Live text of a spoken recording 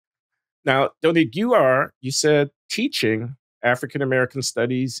Now, Donique, you said teaching African American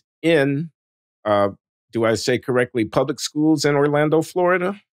studies in, uh, do I say correctly, public schools in Orlando,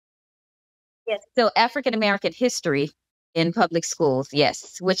 Florida? Yes. So African American history in public schools,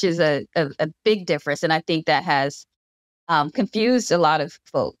 yes, which is a big difference. And I think that has confused a lot of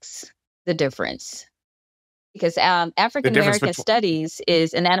folks, the difference. Because The African difference American between, studies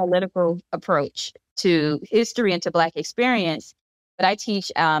is an analytical approach to history and to Black experience. But I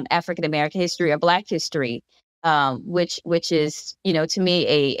teach African American history or Black history, which is, to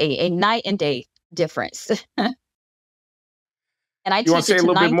me, a night and day difference. And I you want to teach say it a to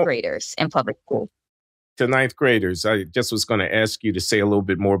little bit ninth more graders in public school. to ninth graders? I just was going to ask you to say a little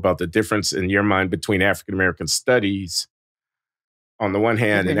bit more about the difference in your mind between African American studies on the one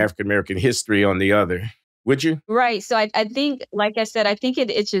hand and Mhm. African American history on the other. Would you? Right. So I think, like I said, I think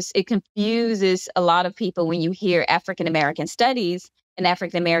it confuses a lot of people when you hear African American studies and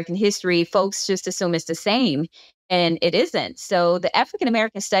African American history. Folks just assume it's the same, and it isn't. So the African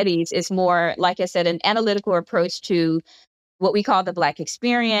American studies is more, like I said, an analytical approach to what we call the Black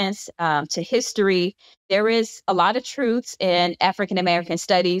experience, to history. There is a lot of truths in African American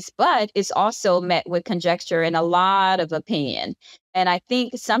studies, but it's also met with conjecture and a lot of opinion. And I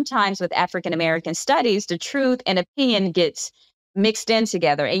think sometimes with African American studies, the truth and opinion gets mixed in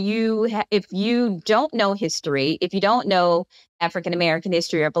together. And if you don't know history, if you don't know African American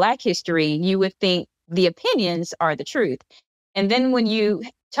history or Black history, you would think the opinions are the truth. And then when you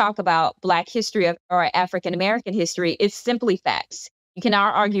talk about Black history or African American history, it's simply facts. You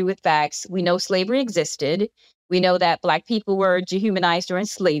cannot argue with facts. We know slavery existed. We know that Black people were dehumanized during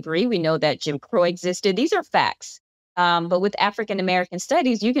slavery. We know that Jim Crow existed. These are facts. But with African American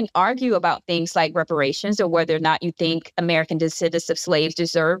studies, you can argue about things like reparations or whether or not you think American descendants of slaves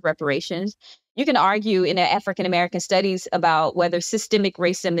deserve reparations. You can argue in African American studies about whether systemic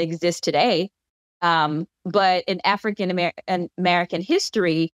racism exists today. But in African American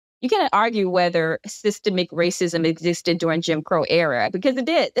history, you can argue whether systemic racism existed during Jim Crow era because it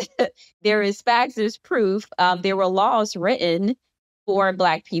did. There is facts, there's proof. There were laws written for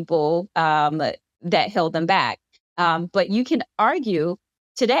Black people that held them back. But you can argue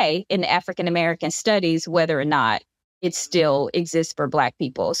today in African American studies whether or not it still exists for Black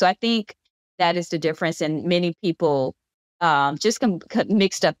people. So I think that is the difference, and many people just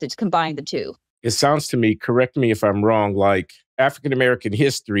mixed up combine the two. It sounds to me, correct me if I'm wrong, like African American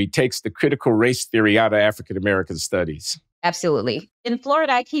history takes the critical race theory out of African American studies. Absolutely. In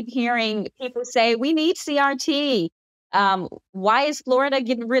Florida, I keep hearing people say, we need CRT. Why is Florida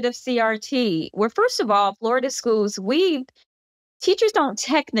getting rid of CRT? Well, first of all, Florida schools, teachers don't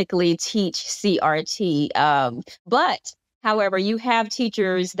technically teach CRT. But however, you have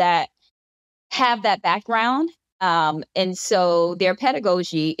teachers that have that background. And so their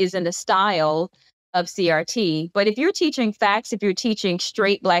pedagogy is in the style of CRT. But if you're teaching facts, if you're teaching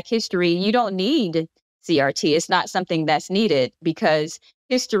straight Black history, you don't need CRT. It's not something that's needed because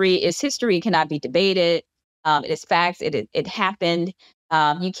history is history, cannot be debated. It is facts. It happened.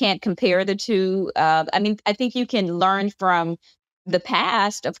 You can't compare the two. I think you can learn from the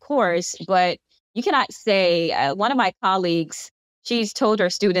past, of course, but you cannot say one of my colleagues, she's told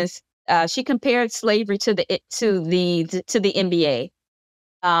her students, she compared slavery to the NBA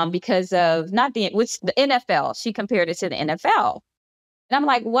because of not the NFL. She compared it to the NFL, and I'm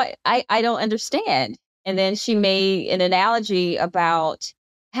like, what? I don't understand. And then she made an analogy about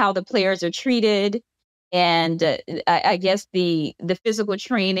how the players are treated, and I guess the physical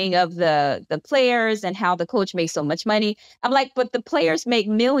training of the players and how the coach makes so much money. I'm like, but the players make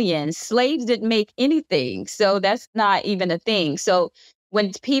millions. Slaves didn't make anything, so that's not even a thing. So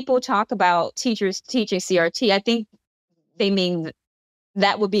when people talk about teachers teaching CRT, I think they mean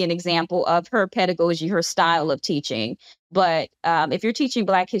that would be an example of her pedagogy, her style of teaching. But if you're teaching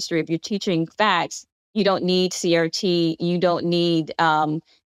Black history, if you're teaching facts, you don't need CRT. You don't need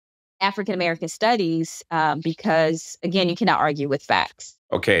African American studies because, again, you cannot argue with facts.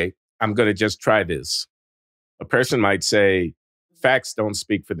 Okay, I'm going to just try this. A person might say, facts don't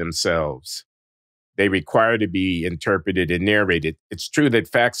speak for themselves. They require to be interpreted and narrated. It's true that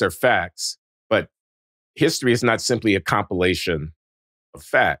facts are facts, but history is not simply a compilation of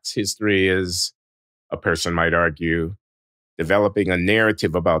facts. History is, a person might argue, developing a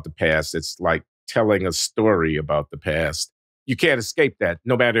narrative about the past. It's like telling a story about the past. You can't escape that,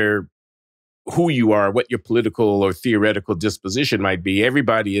 no matter who you are, what your political or theoretical disposition might be.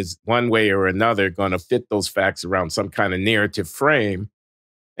 Everybody is one way or another going to fit those facts around some kind of narrative frame,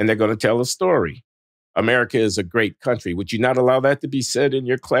 and they're going to tell a story. America is a great country. Would you not allow that to be said in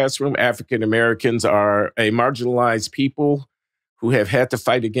your classroom? African Americans are a marginalized people who have had to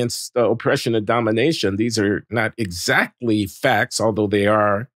fight against oppression and domination. These are not exactly facts, although they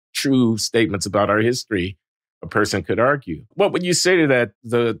are true statements about our history, a person could argue. What would you say to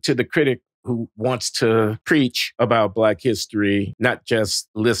that, to the critic who wants to preach about Black history, not just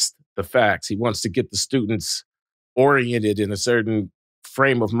list the facts? He wants to get the students oriented in a certain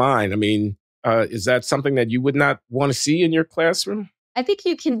frame of mind. I mean, is that something that you would not want to see in your classroom? I think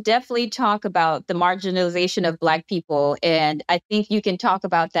you can definitely talk about the marginalization of Black people. And I think you can talk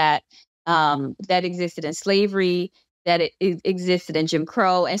about that that existed in slavery, that it existed in Jim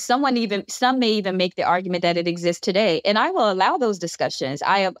Crow. And some may even make the argument that it exists today. And I will allow those discussions.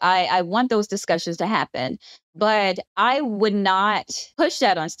 I want those discussions to happen. But I would not push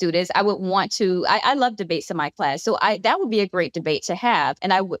that on students. I would want to, I love debates in my class. So that would be a great debate to have.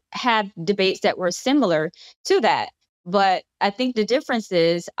 And I would have debates that were similar to that. But I think the difference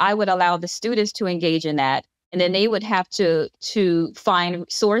is I would allow the students to engage in that, and then they would have to find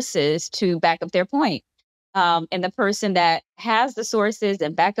sources to back up their point. And the person that has the sources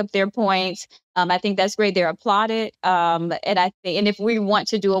and back up their points, I think that's great. They're applauded. And if we want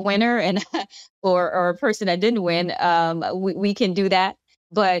to do a winner and or a person that didn't win, we can do that.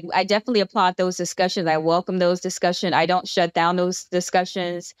 But I definitely applaud those discussions. I welcome those discussions. I don't shut down those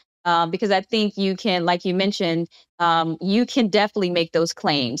discussions. Because I think you can, like you mentioned, you can definitely make those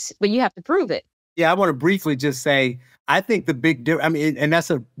claims, but you have to prove it. Yeah, I want to briefly just say, I think the big difference, I mean, and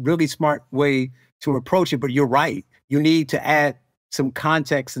that's a really smart way to approach it, but you're right. You need to add some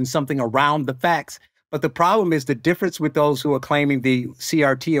context and something around the facts. But the problem is the difference with those who are claiming the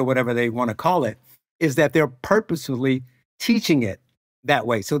CRT or whatever they want to call it is that they're purposefully teaching it that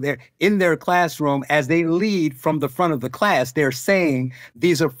way. So they're in their classroom as they lead from the front of the class, they're saying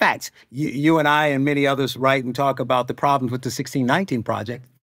these are facts. You and I and many others write and talk about the problems with the 1619 Project.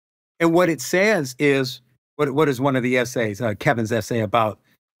 And what it says is, what is one of the essays, Kevin's essay about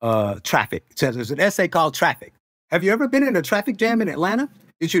traffic. It says there's an essay called Traffic. Have you ever been in a traffic jam in Atlanta?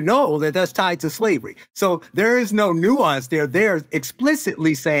 Did you know that that's tied to slavery? So there is no nuance there. They're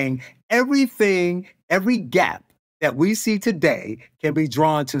explicitly saying everything, every gap that we see today can be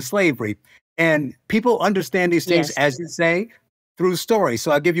drawn to slavery. And people understand these things, as you say, through stories. So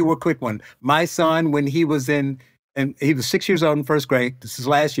I'll give you a quick one. My son, when he was and he was 6 years old in first grade, this is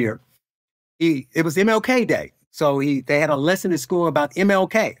last year, it was MLK Day. So they had a lesson at school about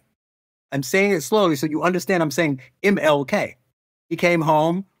MLK. I'm saying it slowly so you understand I'm saying MLK. He came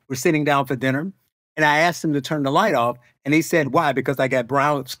home, we're sitting down for dinner, and I asked him to turn the light off. And he said, why? Because I got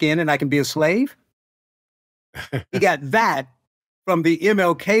brown skin and I can be a slave? He got that from the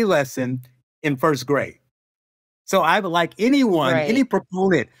MLK lesson in first grade. So I would like anyone, any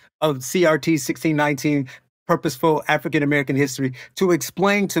proponent of CRT 1619, purposeful African-American history, to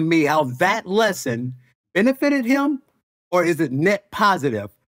explain to me how that lesson benefited him, or is it net positive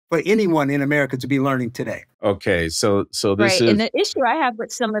for anyone in America to be learning today? Okay, so this is... And the issue I have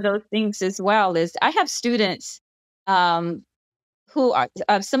with some of those things as well is I have students who are,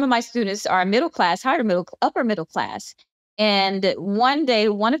 some of my students are middle class, upper middle class. And one day,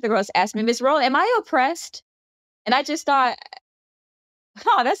 one of the girls asked me, Ms. Rolle, am I oppressed? And I just thought,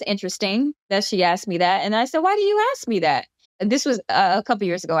 that's interesting that she asked me that. And I said, why do you ask me that? And this was a couple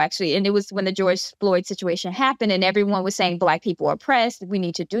years ago, actually. And it was when the George Floyd situation happened and everyone was saying Black people are oppressed. We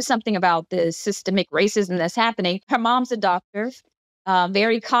need to do something about the systemic racism that's happening. Her mom's a doctor.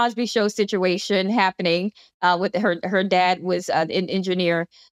 Very Cosby Show situation happening with her dad was an engineer.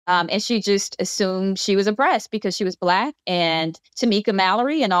 And she just assumed she was oppressed because she was Black. And Tamika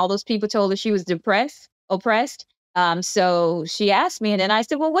Mallory and all those people told her she was oppressed. So she asked me, and then I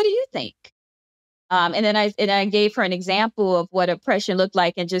said, well, what do you think? And then I gave her an example of what oppression looked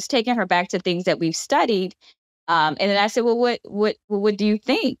like and just taking her back to things that we've studied. And then I said, well, what do you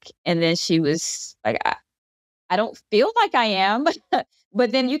think? And then she was like, I don't feel like I am.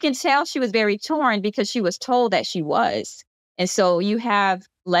 But then you can tell she was very torn because she was told that she was. And so you have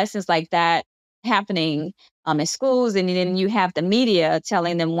lessons like that happening in schools, and then you have the media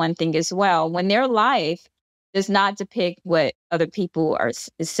telling them one thing as well, when their life does not depict what other people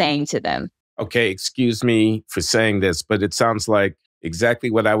is saying to them. Okay, excuse me for saying this, but it sounds like exactly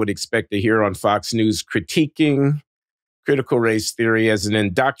what I would expect to hear on Fox News, critiquing critical race theory as an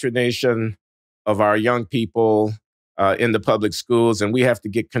indoctrination of our young people in the public schools, and we have to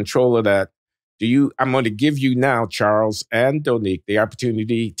get control of that. I'm going to give you now, Charles and Donique, the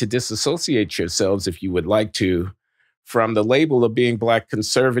opportunity to disassociate yourselves, if you would like to, from the label of being Black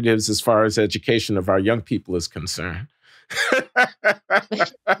conservatives as far as education of our young people is concerned.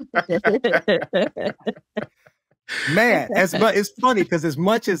 Man, it's funny because as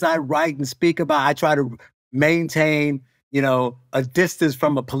much as I write and speak about, I try to maintain a distance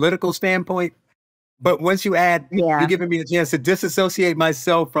from a political standpoint. But once you add, you're giving me a chance to disassociate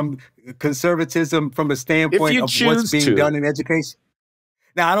myself from conservatism from a standpoint of what's being done in education.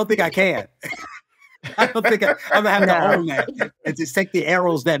 Now, I don't think I can. I don't think I'm going to have to own that and just take the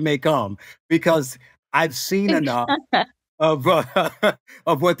arrows that may come, because I've seen enough of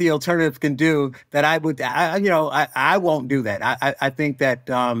what the alternative can do that I won't do that. I think that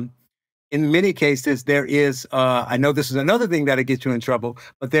in many cases there is, I know this is another thing that'll get you in trouble,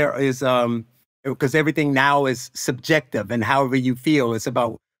 but there is, because everything now is subjective, and however you feel, it's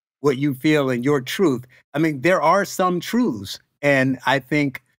about what you feel and your truth. I mean, there are some truths, and I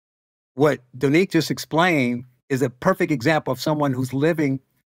think what Donique just explained is a perfect example of someone who's living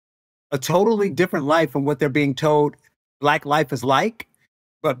a totally different life from what they're being told Black life is like.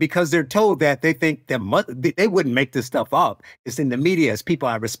 But because they're told that, they think that they wouldn't make this stuff up. It's in the media. It's people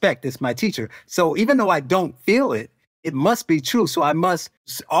I respect. It's my teacher. So even though I don't feel it, it must be true. So I must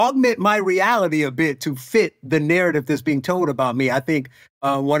augment my reality a bit to fit the narrative that's being told about me. I think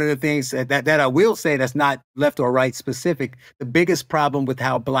one of the things that I will say that's not left or right specific, the biggest problem with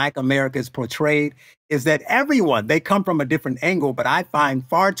how Black America is portrayed is that they come from a different angle, but I find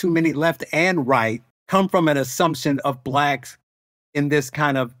far too many left and right come from an assumption of Blacks in this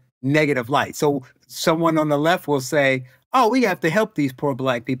kind of negative light. So someone on the left will say, oh, we have to help these poor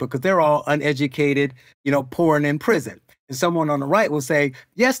Black people because they're all uneducated, poor and in prison. And someone on the right will say,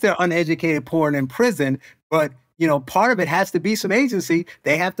 yes, they're uneducated, poor and in prison, but part of it has to be some agency.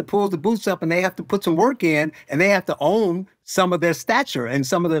 They have to pull the boots up and they have to put some work in, and they have to own some of their stature and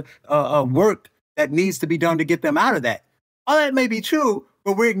some of the work that needs to be done to get them out of that. All that may be true,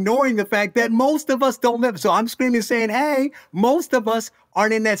 but we're ignoring the fact that most of us don't live. So I'm screaming saying, hey, most of us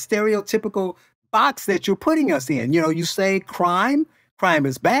aren't in that stereotypical box that you're putting us in. You say crime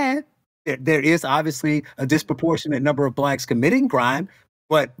is bad. There is obviously a disproportionate number of Blacks committing crime,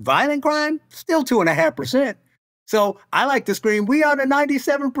 but violent crime, still 2.5%. So I like to scream, we are the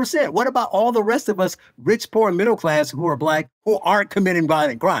 97%. What about all the rest of us, rich, poor, and middle class, who are Black, who aren't committing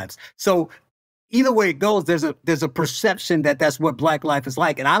violent crimes? So either way it goes, there's a perception that that's what Black life is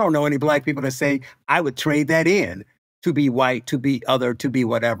like. And I don't know any Black people that say, I would trade that in to be white, to be other, to be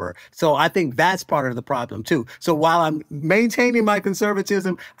whatever. So I think that's part of the problem too. So while I'm maintaining my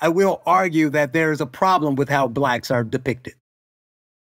conservatism, I will argue that there is a problem with how Blacks are depicted.